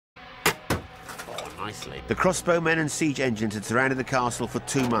Nicely. The crossbowmen and siege engines had surrounded the castle for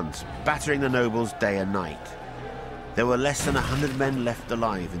 2 months, battering the nobles day and night. There were less than 100 men left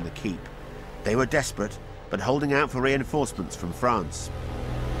alive in the keep. They were desperate, but holding out for reinforcements from France.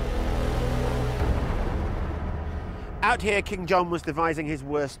 Out here, King John was devising his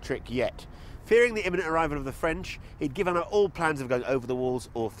worst trick yet. Fearing the imminent arrival of the French, he'd given up all plans of going over the walls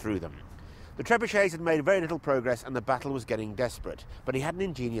or through them. The trebuchets had made very little progress and the battle was getting desperate, but he had an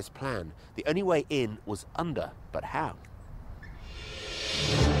ingenious plan. The only way in was under, but how?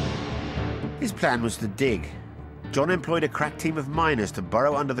 His plan was to dig. John employed a crack team of miners to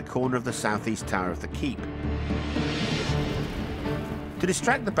burrow under the corner of the southeast tower of the keep. To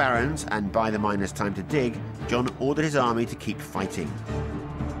distract the barons and buy the miners time to dig, John ordered his army to keep fighting.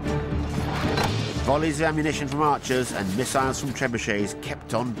 Volleys of ammunition from archers and missiles from trebuchets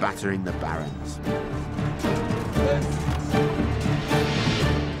kept on battering the barons.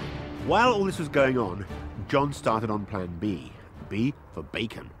 While all this was going on, John started on plan B. B for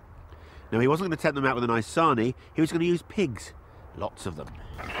bacon. Now, he wasn't going to tempt them out with a nice sarnie, he was going to use pigs. Lots of them.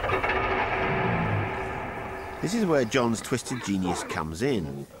 This is where John's twisted genius comes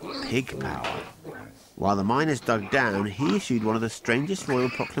in. Pig power. While the miners dug down, he issued one of the strangest royal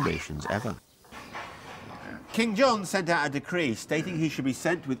proclamations ever. King John sent out a decree stating he should be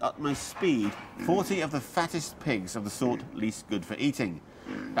sent with utmost speed 40 of the fattest pigs of the sort least good for eating.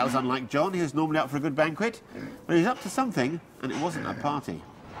 That was unlike John, he was normally up for a good banquet, but he was up to something, and it wasn't a party.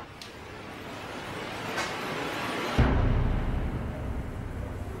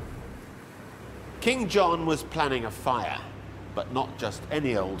 King John was planning a fire, but not just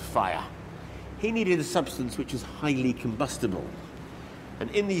any old fire. He needed a substance which was highly combustible. And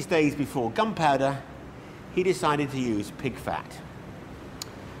in these days before gunpowder, he decided to use pig fat.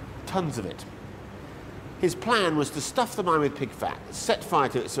 Tons of it. His plan was to stuff the mine with pig fat, set fire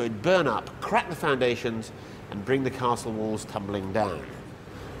to it so it'd burn up, crack the foundations, and bring the castle walls tumbling down.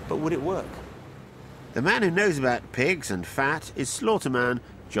 But would it work? The man who knows about pigs and fat is slaughterman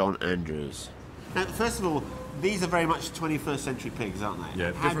John Andrews. Now, first of all, these are very much 21st century pigs, aren't they?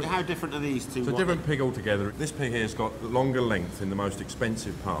 Yeah. How different are these two? It's a different pig altogether. This pig here has got longer length in the most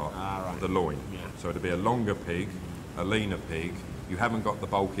expensive part, right. the loin. Yeah. So it'll be a longer pig, a leaner pig. You haven't got the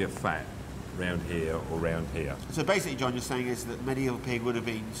bulkier fat round here or round here. So basically, John, you're saying is that medieval pig would have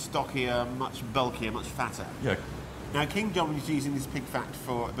been stockier, much bulkier, much fatter. Yeah. Now, King John was using this pig fat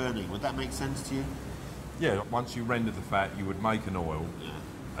for burning. Would that make sense to you? Yeah, once you render the fat, you would make an oil. Yeah.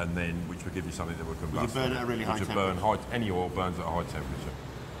 And then, which would give you something that would combust. You burn at a really high temperature. Any oil burns at a high temperature.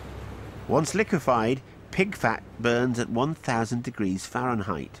 Once liquefied, pig fat burns at 1,000 degrees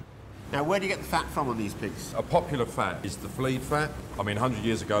Fahrenheit. Now, where do you get the fat from on these pigs? A popular fat is the flead fat. I mean, 100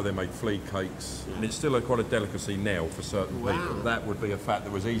 years ago they made flead cakes, and it's still quite a delicacy now for certain people. That would be a fat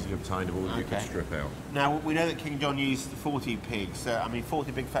that was easily obtainable that you could strip out. Now, we know that King John used 40 pigs. I mean,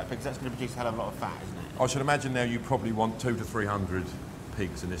 40 big fat pigs, that's going to produce a hell of a lot of fat, isn't it? I should imagine now you probably want 200 to 300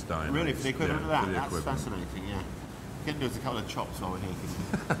 pigs in this day. Really, for the equivalent of that? That's equivalent. Fascinating, yeah. Get to do us a couple of chops while we're here.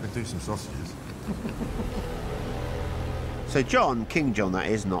 Do some sausages. So John, King John that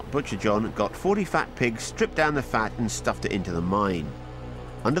is, not Butcher John, got 40 fat pigs, stripped down the fat and stuffed it into the mine.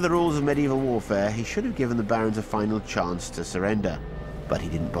 Under the rules of medieval warfare, he should have given the barons a final chance to surrender, but he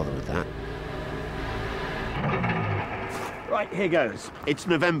didn't bother with that. Right, here goes. It's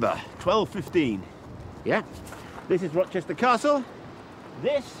November, 12:15. Yeah? This is Rochester Castle.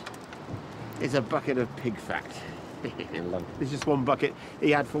 This is a bucket of pig fat. This is just one bucket.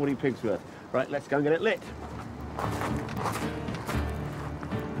 He had 40 pigs worth. Right, let's go and get it lit.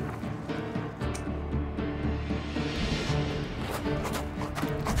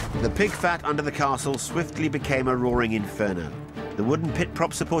 The pig fat under the castle swiftly became a roaring inferno. The wooden pit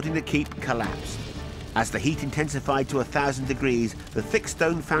prop supporting the keep collapsed. As the heat intensified to 1,000 degrees, the thick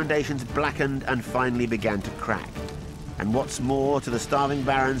stone foundations blackened and finally began to crack. And what's more, to the starving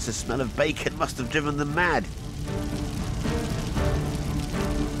barons, the smell of bacon must have driven them mad.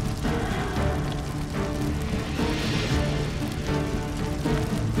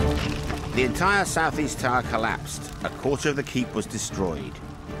 The entire southeast tower collapsed. A quarter of the keep was destroyed.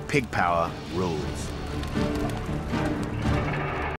 Pig power rules.